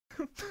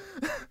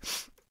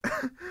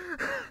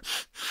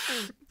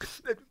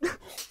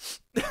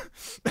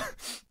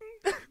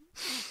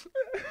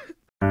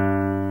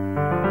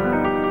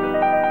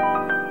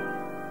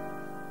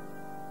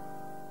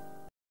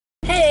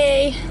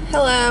Hey,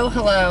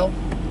 hello.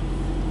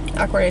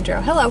 Awkward intro.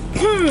 Hello.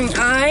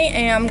 I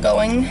am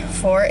going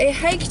for a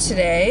hike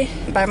today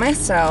by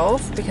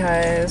myself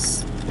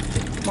because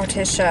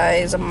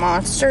Morticia is a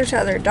monster to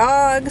other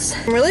dogs.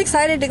 I'm really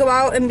excited to go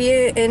out and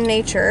be in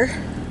nature.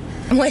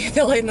 I'm like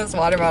filling this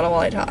water bottle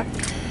while I talk,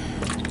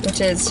 which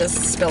is just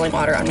spilling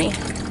water on me.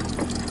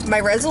 My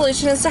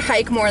resolution is to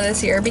hike more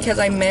this year because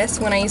I miss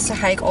when I used to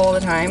hike all the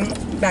time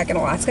back in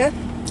Alaska.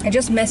 I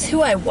just miss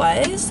who I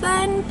was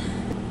then.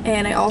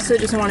 And I also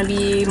just want to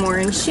be more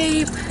in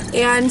shape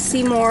and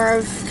see more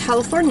of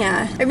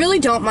California. I really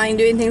don't mind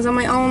doing things on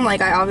my own.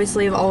 Like, I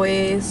obviously have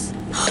always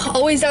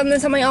done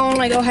this on my own.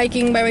 I go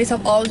hiking by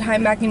myself all the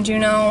time back in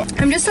Juneau.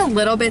 I'm just a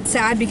little bit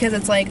sad because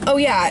it's like, oh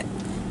yeah,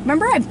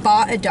 remember I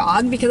bought a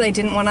dog because I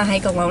didn't want to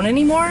hike alone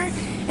anymore?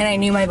 And I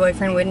knew my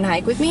boyfriend wouldn't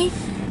hike with me.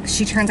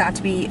 She turns out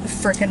to be a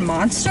freaking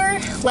monster.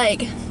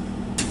 Like,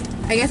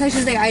 I guess I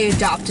should say I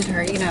adopted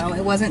her, you know?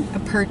 It wasn't a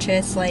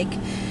purchase, like,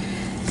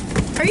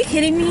 are you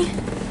kidding me?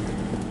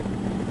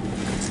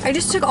 I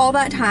just took all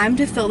that time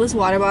to fill this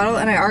water bottle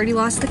and I already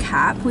lost the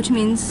cap, which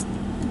means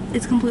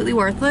it's completely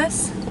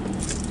worthless.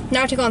 Now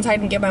I have to go inside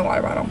and get my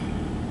water bottle.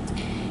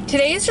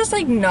 Today is just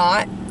like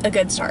not a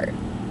good start.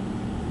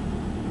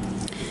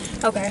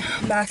 Okay,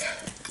 I'm back.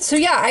 So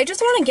yeah, I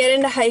just want to get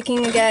into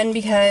hiking again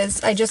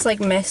because I just like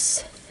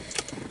miss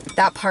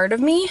that part of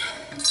me.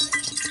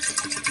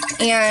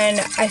 And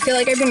I feel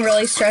like I've been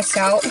really stressed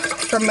out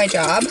from my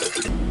job.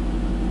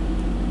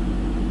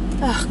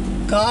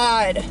 Oh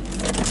God.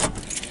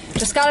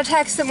 Just got a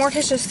text that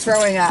Morticia's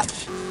throwing up.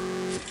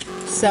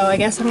 So I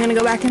guess I'm gonna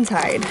go back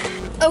inside.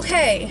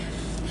 Okay,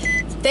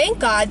 thank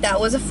God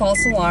that was a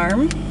false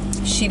alarm.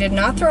 She did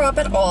not throw up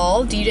at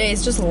all. DJ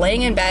is just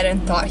laying in bed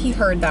and thought he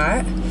heard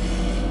that.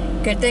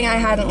 Good thing I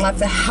hadn't left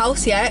the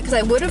house yet because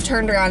I would have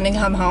turned around and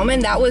come home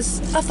and that was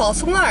a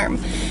false alarm.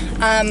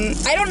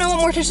 I don't know what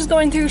Morticia's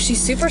going through.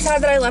 She's super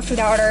sad that I left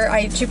without her.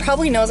 She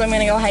probably knows I'm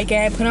gonna go hiking.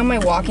 I put on my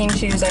walking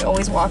shoes. I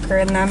always walk her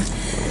in them.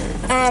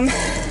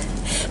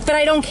 But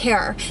I don't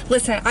care.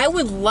 Listen, I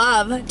would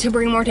love to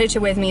bring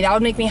Morticia with me. That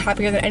would make me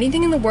happier than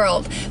anything in the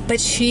world. But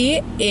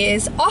she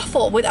is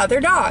awful with other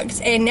dogs.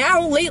 And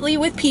now lately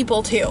with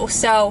people too.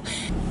 So,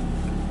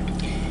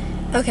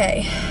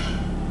 okay.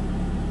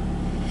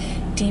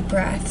 Deep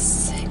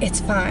breaths. It's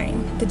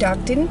fine. The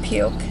dog didn't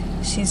puke.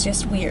 She's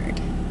just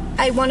weird.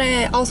 I want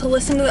to also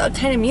listen to the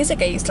kind of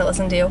music I used to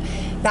listen to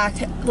back,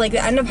 like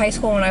the end of high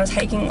school when I was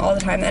hiking all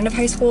the time. The end of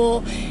high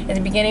school and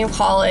the beginning of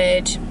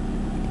college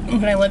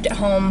when I lived at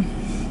home.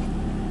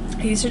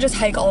 I used to just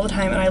hike all the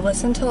time and I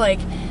listened to like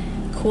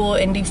cool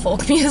indie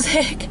folk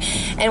music,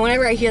 and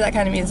whenever I hear that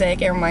kind of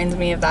music it reminds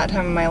me of that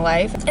time in my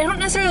life. I don't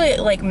necessarily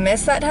like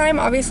miss that time,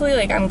 obviously,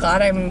 like I'm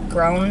glad I'm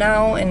grown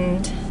now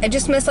and I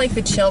just miss like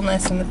the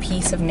chillness and the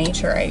peace of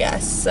nature, I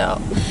guess.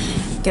 So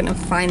I'm gonna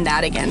find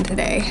that again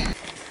today.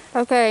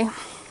 Okay,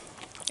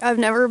 I've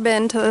never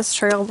been to this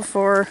trail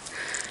before,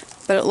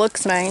 but it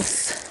looks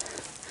nice.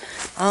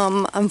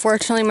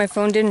 Unfortunately my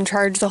phone didn't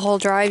charge the whole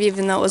drive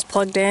even though it was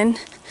plugged in.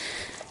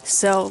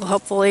 So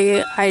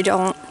hopefully I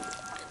don't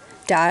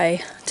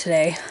die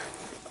today.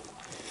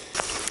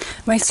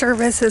 My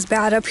service is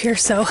bad up here,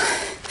 so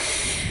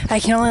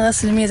I can only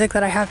listen to music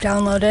that I have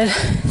downloaded.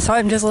 So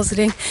I'm just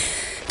listening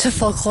to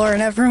Folklore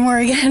and Evermore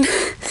again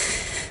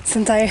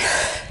since I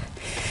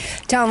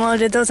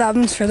downloaded those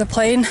albums for the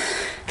plane.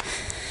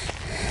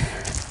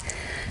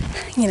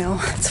 You know,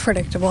 it's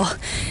predictable,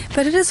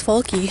 but it is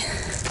folky.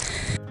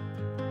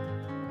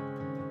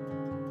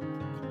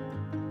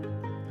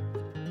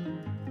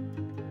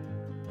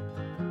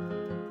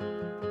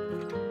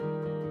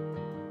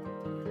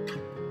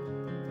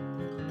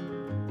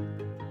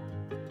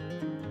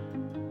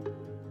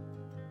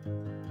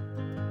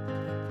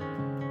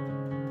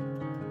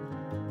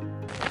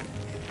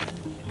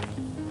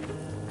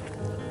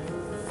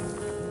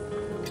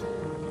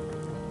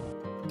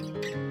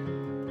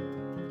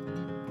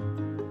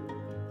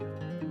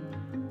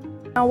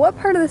 Now, what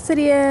part of the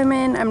city I'm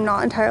in, I'm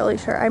not entirely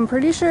sure. I'm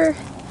pretty sure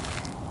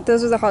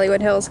those are the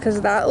Hollywood Hills because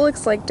that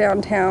looks like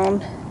downtown.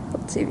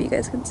 Let's see if you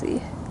guys can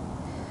see.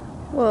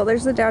 Well,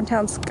 there's the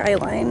downtown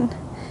skyline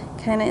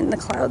kind of in the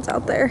clouds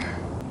out there.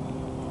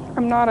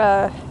 I'm not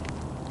a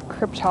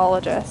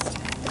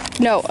cryptologist.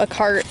 No,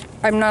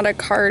 I'm not a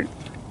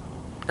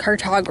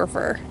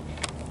cartographer,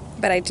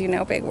 but I do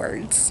know big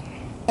words.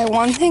 And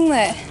one thing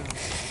that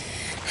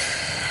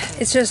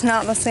it's just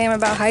not the same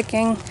about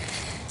hiking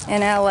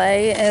in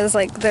LA is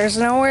like there's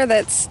nowhere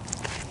that's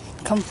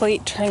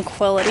complete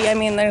tranquility. I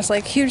mean, there's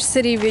like huge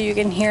city view, you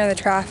can hear the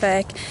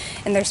traffic,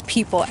 and there's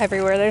people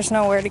everywhere. There's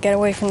nowhere to get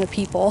away from the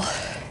people.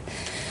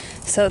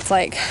 So it's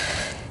like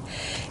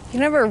you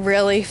never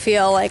really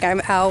feel like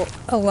I'm out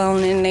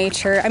alone in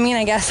nature. I mean,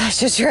 I guess I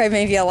should try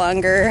maybe a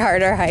longer,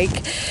 harder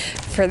hike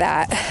for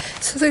that.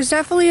 So there's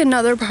definitely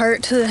another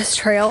part to this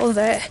trail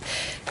that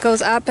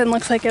goes up and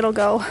looks like it'll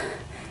go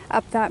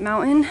up that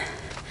mountain.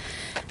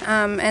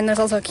 And there's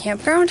also a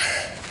campground.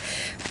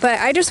 But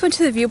I just went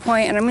to the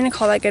viewpoint and I'm gonna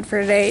call that good for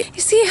today.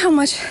 You see how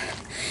much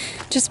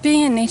just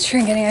being in nature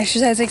and getting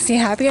exercise makes me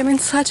happy? I'm in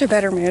such a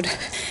better mood.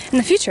 In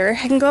the future,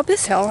 I can go up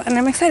this hill and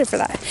I'm excited for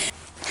that.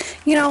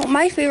 You know,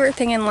 my favorite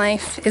thing in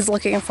life is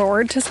looking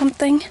forward to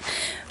something,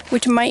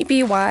 which might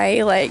be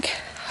why like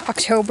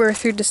October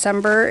through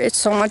December it's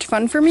so much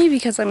fun for me,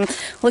 because I'm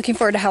looking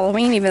forward to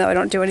Halloween, even though I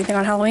don't do anything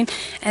on Halloween,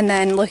 and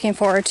then looking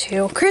forward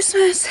to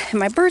Christmas and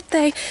my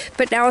birthday.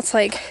 But now it's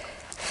like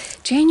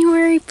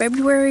January,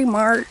 February,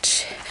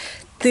 March,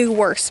 the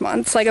worst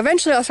months. Like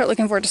eventually I'll start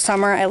looking forward to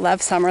summer. I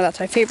love summer, that's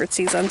my favorite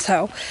season.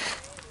 So,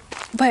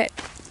 but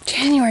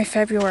January,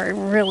 February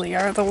really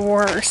are the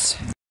worst.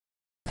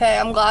 Okay,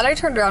 I'm glad I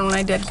turned around when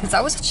I did, because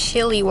that was a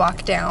chilly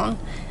walk down.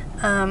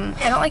 I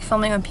don't like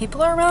filming when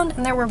people are around,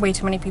 and there were way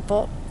too many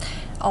people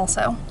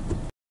also.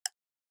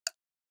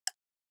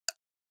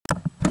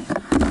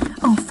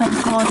 Oh,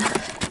 thank God.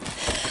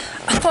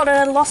 I thought I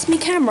had lost my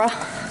camera.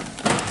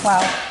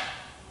 Wow,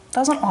 that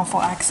was an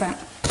awful accent.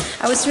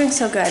 I was doing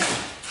so good.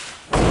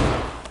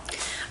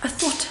 I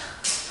thought,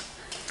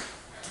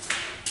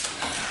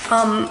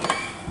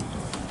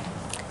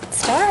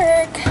 it's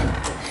dark.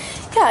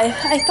 Yeah,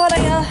 I thought I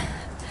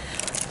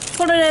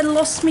had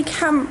lost my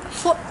camera.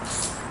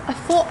 I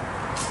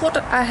thought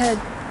I had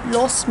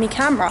lost my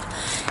camera,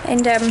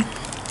 and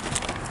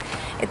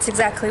it's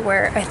exactly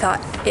where I thought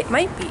it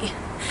might be.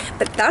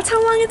 But that's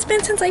how long it's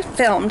been since I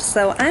filmed,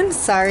 so I'm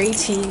sorry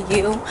to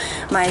you,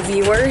 my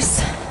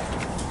viewers.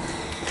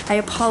 I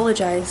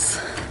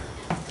apologize.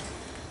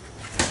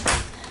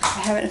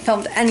 I haven't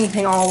filmed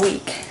anything all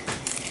week,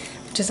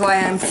 which is why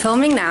I'm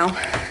filming now,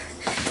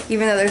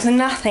 even though there's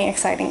nothing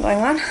exciting going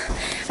on.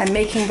 I'm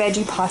making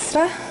veggie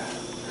pasta,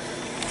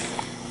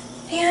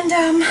 and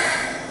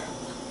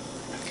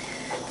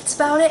that's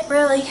about it,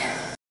 really.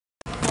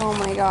 Oh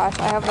my gosh,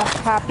 I have the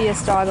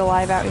happiest dog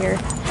alive out here.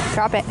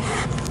 Drop it.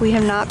 We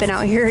have not been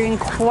out here in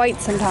quite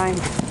some time.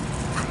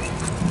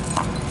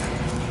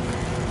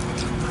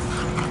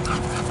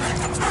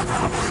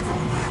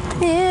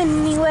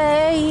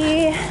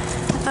 Anyway,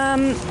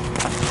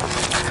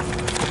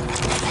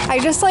 I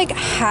just like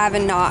have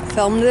not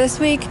filmed this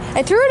week.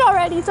 I threw it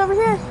already, it's over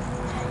here.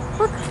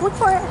 Look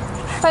for it.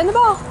 Find the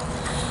ball.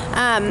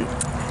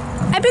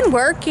 I've been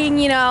working,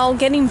 you know,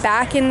 getting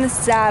back in the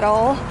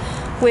saddle,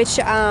 which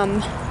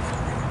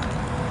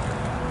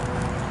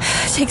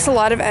takes a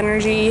lot of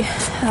energy.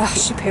 Oh,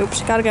 she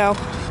pooped. Gotta go.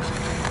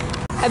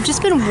 I've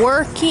just been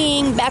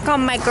working back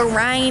on my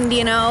grind,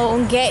 you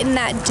know, getting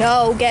that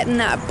dough, getting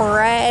that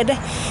bread,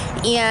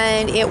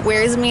 and it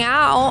wears me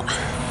out.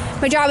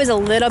 My job is a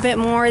little bit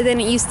more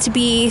than it used to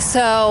be,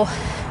 so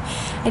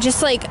I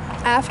just like,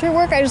 after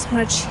work, I just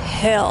want to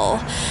chill,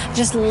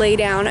 just lay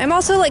down. I'm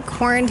also like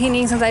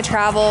quarantining since I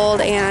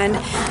traveled, and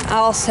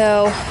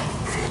also,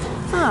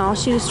 oh,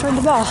 she destroyed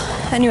the ball.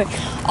 Anyway,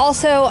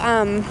 also,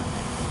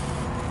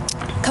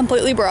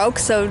 completely broke,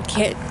 so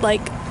can't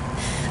like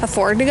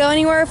afford to go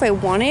anywhere if I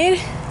wanted,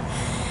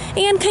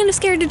 and kind of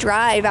scared to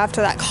drive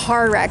after that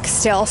car wreck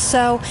still.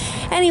 So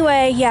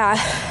anyway, yeah,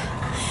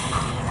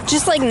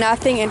 just like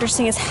nothing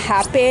interesting has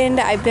happened.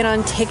 I've been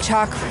on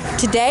TikTok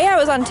today. I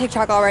was on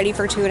TikTok already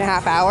for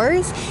 2.5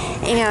 hours,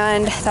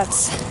 and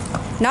that's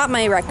not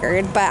my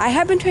record, but I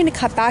have been trying to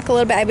cut back a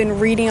little bit. I've been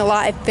reading a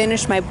lot. I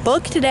finished my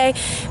book today.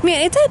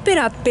 Man, it's been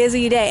a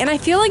busy day, and I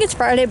feel like it's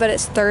Friday, but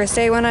it's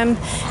Thursday when I'm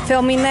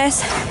filming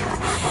this.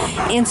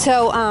 And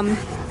so,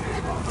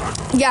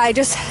 yeah, I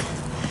just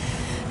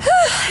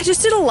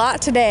did a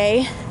lot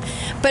today,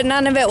 but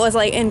none of it was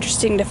like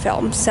interesting to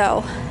film.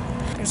 So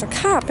there's a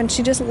cop, and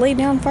she just laid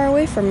down far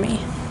away from me.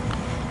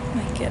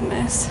 My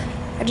goodness.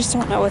 I just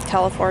don't know with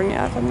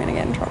California if I'm gonna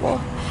get in trouble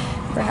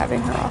for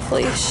having her off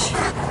leash.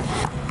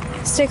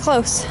 Stay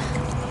close.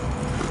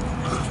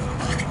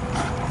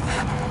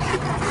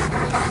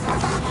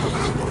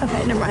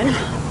 Okay, never mind.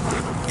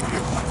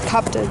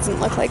 Cop doesn't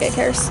look like it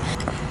cares.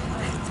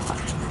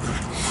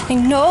 I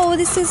know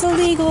this is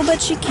illegal,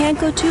 but she can't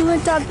go to a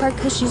dog park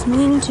because she's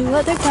mean to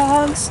other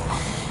dogs.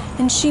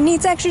 And she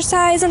needs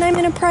exercise, and I'm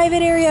in a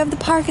private area of the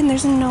park, and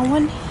there's no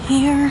one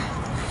here.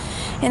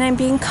 And I'm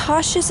being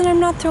cautious, and I'm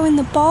not throwing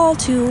the ball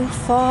too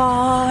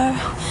far.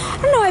 I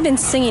don't know, I've been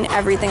singing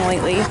everything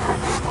lately.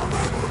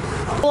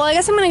 Well, I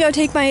guess I'm gonna go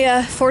take my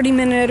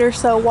 40-minute or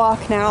so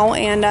walk now,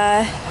 and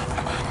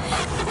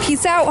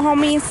peace out,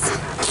 homies.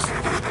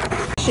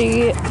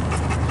 She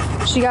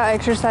got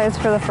exercise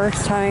for the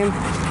first time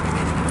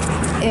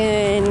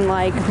in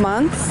like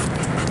months,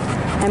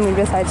 and we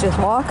decided to just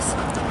walks,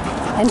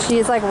 and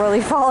she's like really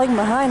falling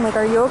behind. Like,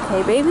 are you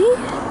okay, baby?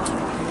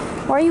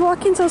 Why are you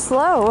walking so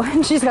slow?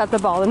 And she's got the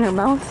ball in her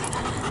mouth.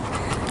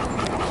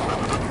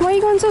 Why are you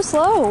going so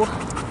slow?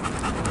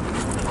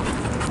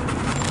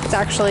 It's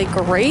actually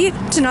great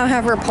to not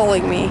have her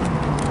pulling me,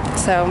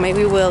 so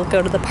maybe we'll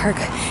go to the park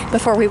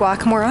before we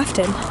walk more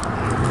often.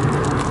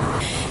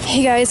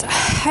 Hey guys,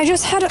 I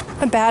just had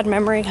a bad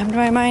memory come to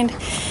my mind.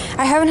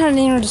 I haven't had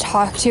anyone to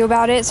talk to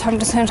about it, so I'm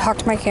just gonna talk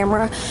to my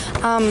camera.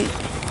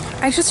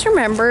 I just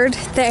remembered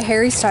that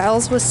Harry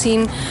Styles was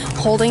seen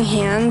holding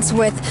hands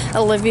with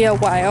Olivia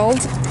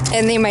Wilde,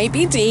 and they might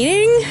be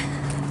dating.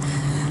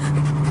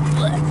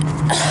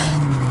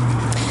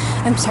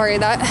 I'm sorry,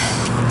 it's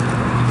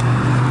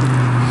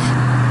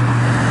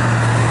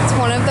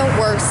one of the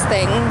worst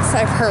things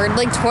I've heard.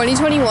 Like,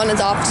 2021 is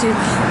off to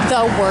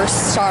the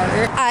worst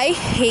start. I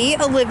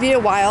hate Olivia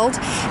Wilde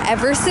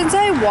ever since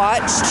I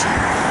watched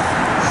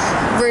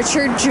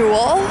Richard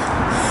Jewell,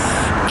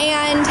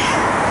 and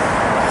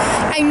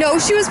I know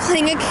she was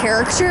playing a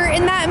character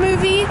in that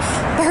movie,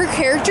 but her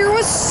character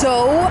was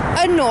so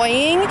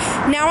annoying.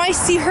 Now I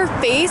see her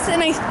face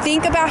and I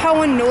think about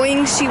how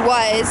annoying she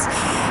was.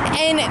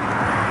 And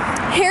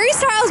Harry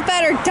Styles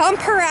better dump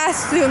her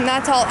ass soon.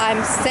 That's all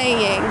I'm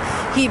saying.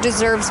 He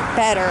deserves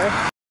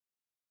better.